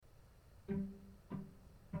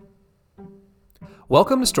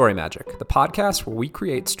Welcome to Story Magic, the podcast where we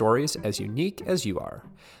create stories as unique as you are.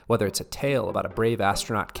 Whether it's a tale about a brave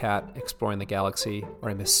astronaut cat exploring the galaxy or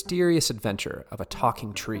a mysterious adventure of a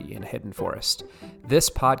talking tree in a hidden forest, this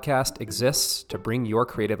podcast exists to bring your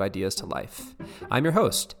creative ideas to life. I'm your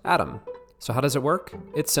host, Adam. So how does it work?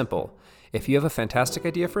 It's simple. If you have a fantastic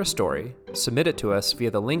idea for a story, submit it to us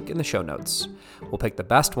via the link in the show notes. We'll pick the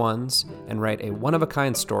best ones and write a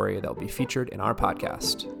one-of-a-kind story that will be featured in our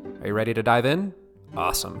podcast. Are you ready to dive in?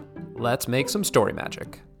 Awesome. Let's make some story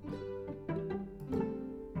magic.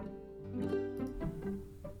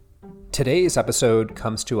 Today's episode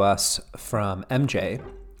comes to us from MJ.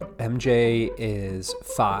 MJ is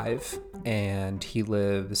 5 and he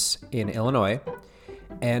lives in Illinois.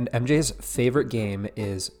 And MJ's favorite game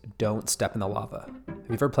is Don't Step in the Lava. Have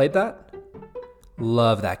you ever played that?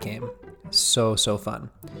 Love that game. So fun.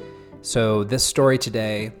 So this story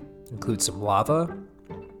today includes some lava.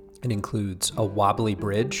 It includes a wobbly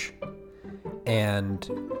bridge, and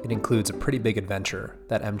it includes a pretty big adventure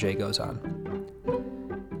that MJ goes on.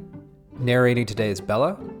 Narrating today is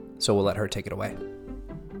Bella, so we'll let her take it away.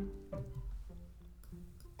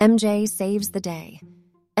 MJ saves the day.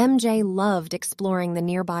 MJ loved exploring the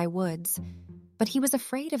nearby woods, but he was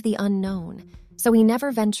afraid of the unknown, so he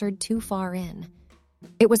never ventured too far in.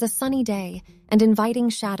 It was a sunny day, and inviting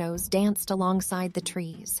shadows danced alongside the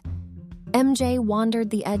trees. MJ wandered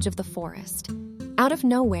the edge of the forest. Out of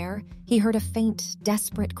nowhere, he heard a faint,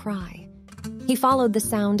 desperate cry. He followed the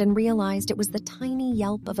sound and realized it was the tiny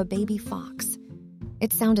yelp of a baby fox.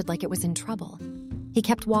 It sounded like it was in trouble. He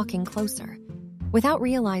kept walking closer. Without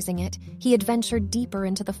realizing it, he adventured deeper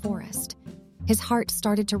into the forest. His heart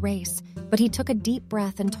started to race, but he took a deep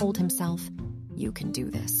breath and told himself, "You can do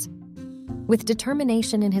this." With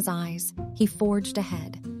determination in his eyes, he forged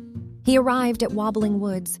ahead. He arrived at Wobbling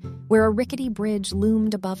Woods, where a rickety bridge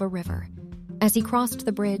loomed above a river. As he crossed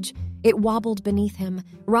the bridge, it wobbled beneath him,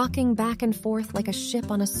 rocking back and forth like a ship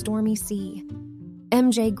on a stormy sea.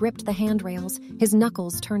 MJ gripped the handrails, his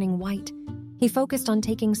knuckles turning white. He focused on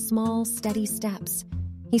taking small, steady steps.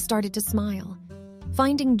 He started to smile,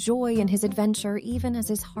 finding joy in his adventure even as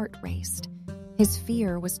his heart raced. His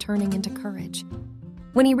fear was turning into courage.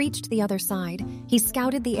 When he reached the other side, he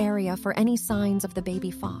scouted the area for any signs of the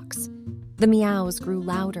baby fox. The meows grew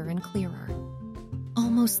louder and clearer.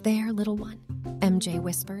 "Almost there, little one," MJ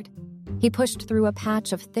whispered. He pushed through a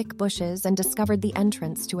patch of thick bushes and discovered the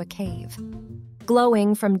entrance to a cave.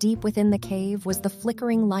 Glowing from deep within the cave was the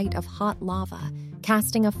flickering light of hot lava,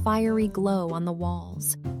 casting a fiery glow on the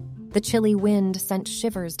walls. The chilly wind sent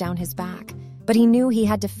shivers down his back, but he knew he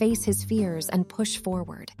had to face his fears and push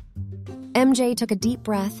forward. MJ took a deep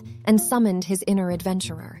breath and summoned his inner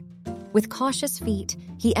adventurer. With cautious feet,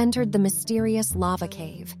 he entered the mysterious lava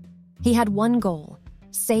cave. He had one goal: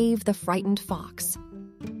 save the frightened fox.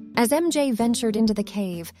 As MJ ventured into the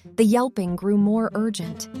cave, the yelping grew more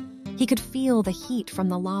urgent. He could feel the heat from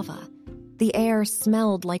the lava. The air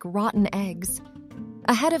smelled like rotten eggs.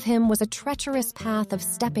 Ahead of him was a treacherous path of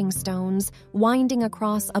stepping stones winding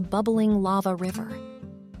across a bubbling lava river.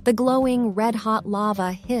 The glowing, red-hot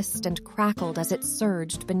lava hissed and crackled as it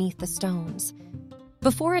surged beneath the stones.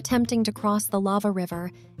 Before attempting to cross the lava river,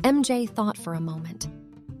 MJ thought for a moment.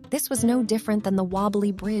 This was no different than the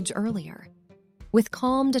wobbly bridge earlier. With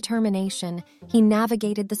calm determination, he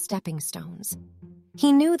navigated the stepping stones.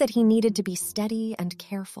 He knew that he needed to be steady and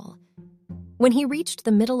careful. When he reached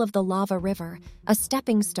the middle of the lava river, a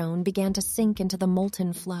stepping stone began to sink into the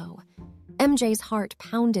molten flow. MJ's heart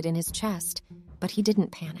pounded in his chest, but he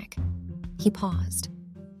didn't panic. He paused.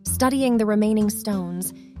 Studying the remaining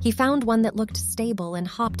stones, he found one that looked stable and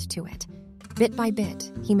hopped to it. Bit by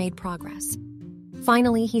bit, he made progress.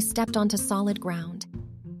 Finally, he stepped onto solid ground.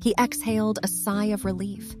 He exhaled a sigh of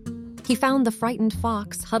relief. He found the frightened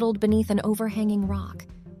fox huddled beneath an overhanging rock.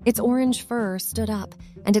 Its orange fur stood up,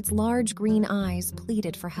 and its large green eyes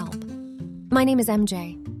pleaded for help. "My name is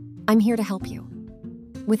MJ. I'm here to help you."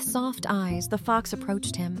 With soft eyes, the fox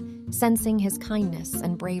approached him, sensing his kindness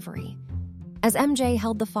and bravery. As MJ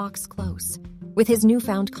held the fox close, with his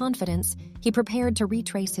newfound confidence, he prepared to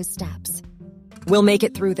retrace his steps. "We'll make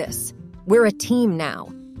it through this. We're a team now,"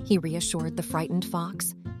 he reassured the frightened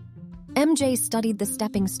fox. MJ studied the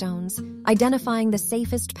stepping stones, identifying the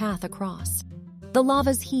safest path across. The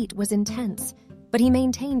lava's heat was intense, but he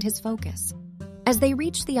maintained his focus. As they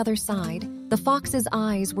reached the other side, the fox's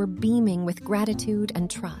eyes were beaming with gratitude and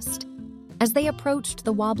trust. As they approached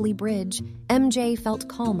the wobbly bridge, MJ felt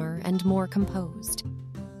calmer and more composed.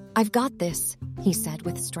 "I've got this," he said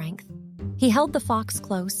with strength. He held the fox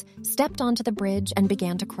close, stepped onto the bridge, and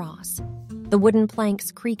began to cross. The wooden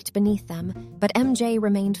planks creaked beneath them, but MJ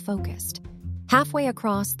remained focused. Halfway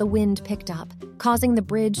across, the wind picked up, causing the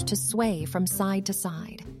bridge to sway from side to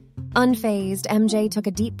side. Unfazed, MJ took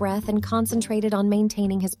a deep breath and concentrated on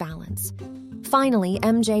maintaining his balance. Finally,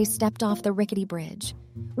 MJ stepped off the rickety bridge.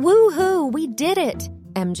 "Woo-hoo! We did it!"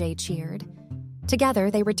 MJ cheered. Together,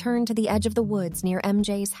 they returned to the edge of the woods near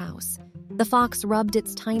MJ's house. The fox rubbed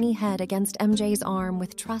its tiny head against MJ's arm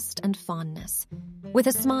with trust and fondness. With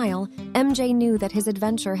a smile, MJ knew that his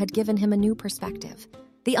adventure had given him a new perspective.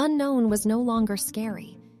 The unknown was no longer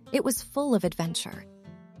scary. It was full of adventure.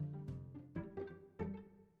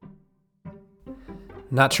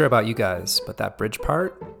 Not sure about you guys, but that bridge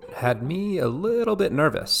part had me a little bit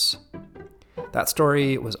nervous. That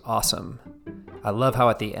story was awesome. I love how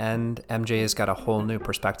at the end, MJ has got a whole new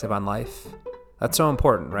perspective on life. That's so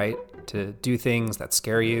important, right? To do things that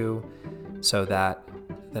scare you so that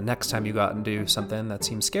the next time you go out and do something that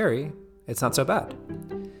seems scary, it's not so bad.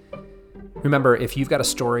 Remember, if you've got a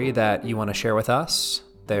story that you want to share with us,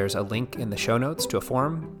 there's a link in the show notes to a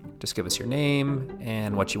form. Just give us your name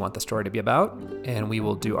and what you want the story to be about, and we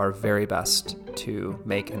will do our very best to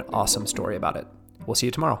make an awesome story about it. We'll see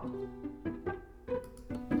you tomorrow.